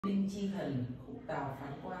Linh chi thần khúc tào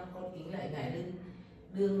phán quan, con kính lạy ngài đương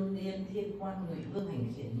đương niên thiên quan ngụy vương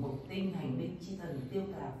hành khiển mộc tinh hành binh chi thần tiêu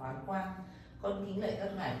thà phán quan, con kính lạy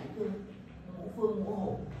các ngài ngũ phương ngũ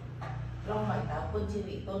hổ long bạch táo quân chư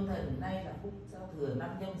vị tôn thần. Nay là phúc giao thừa năm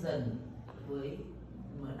Nhâm Dần với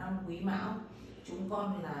năm Quý Mão. Chúng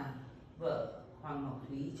con là vợ Hoàng Ngọc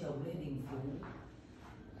Thúy, chồng Lê Đình Phú,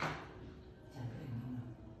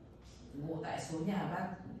 ngụ tại số nhà bác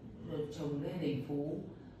chồng Lê Đình Phú,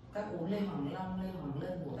 các ú Lê Hoàng Long, Lê Hoàng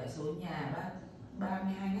Lân, ngụ tại số nhà bác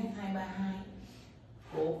 32/232,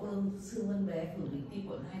 phố Vương Sư Vân Bé, phường Vĩnh Tuy,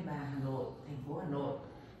 quận Hai Bà, Hà Nội, thành phố Hà Nội.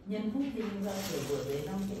 Nhân phúc thiên giao thừa vừa đến,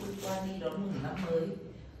 năm sẽ qua đi đón mừng năm mới,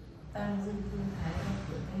 tăng dương thương thái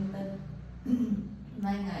của Thanh Tân.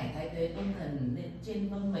 Nay ngài Thái Tuế tôn thần lên trên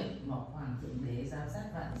vâng mệnh Ngọc Hoàng thượng đế, giám sát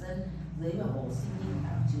vạn dân, dưới bảo hộ sinh linh,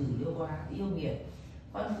 ảo trừ yêu nghiệp.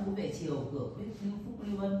 Quan phú về chiều, cửa quyết lưu phúc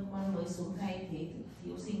lưu vân, quan mới xuống thay thế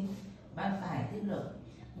thiếu sinh, ban tài tiết lộc.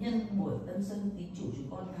 Nhân buổi tân xuân, tín chủ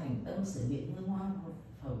chúng con thành tâm sử biện hương hoa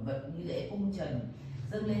phẩm vật nghi lễ cung trần,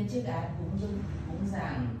 dâng lên chiếc án cúng dường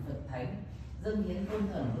Phật thánh, dâng hiến tôn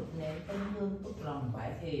thần đốt nén tâm hương túc lòng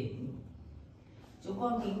bái thề. Chúng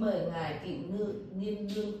con kính mời ngài Cựu Niên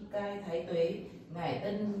Đương Cai Thái Tuế, ngài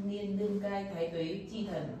Tân Niên Đương Cai Thái Tuế, chi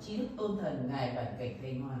thần chi đức tôn thần, ngài Bản Cảnh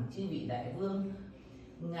Thành Hoàng, chư vị đại vương,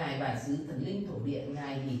 ngài Bản Xứ thần linh thổ địa,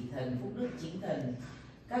 ngài Hỷ thần phúc đức chính thần,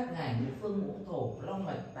 các ngài ngũ phương ngũ thổ long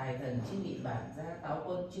mạch tài thần, chư vị bản gia táo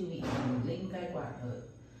quân, chư vị thần linh cai quản hợi.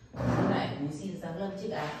 Ngài cúi xin giáng lâm chiếc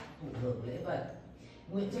án thụ hưởng lễ vật.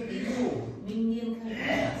 Nguyện cho tín chủ minh niên khai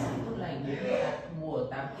khải sự tốt lành, mùa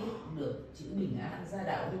 8 tiết được chữ bình an, gia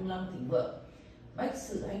đạo hưng long thịnh vượng, bách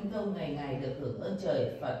sự hanh thông, ngày ngày được hưởng ơn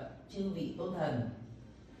trời Phật chư vị tôn thần.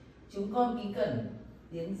 Chúng con kính cẩn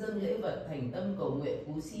tiến dâng lễ vật, thành tâm cầu nguyện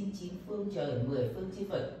cúi xin chín phương trời, 10 phương chư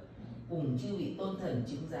Phật cùng chư vị tôn thần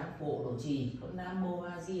chứng giám phổ độ trì. Con Nam Mô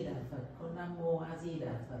A Di Đà Phật, con Nam Mô A Di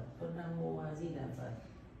Đà Phật, con Nam Mô A Di Đà Phật.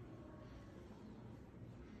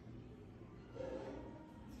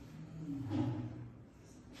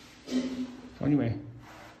 Có như mẹ.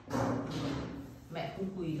 Mẹ không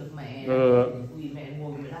quỳ được, mẹ quỳ mẹ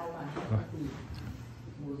ngồi mới đau mà.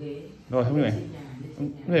 Ngồi ghế. Rồi không như mẹ.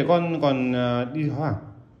 Thế con còn đi hóa à?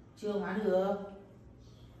 Chưa hóa được.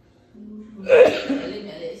 Mẹ lên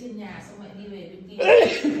mẹ lễ trên nhà xong mẹ đi về bên kia.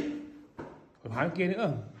 Phải hóa bên kia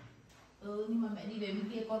nữa. Nhưng mà mẹ đi về bên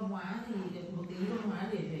kia con hóa thì được một tí con hóa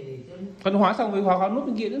để cho Con hóa xong với hóa nốt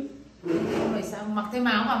bên kia nữa. Không phải sao mặc thêm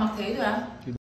áo mà mặc thế rồi á?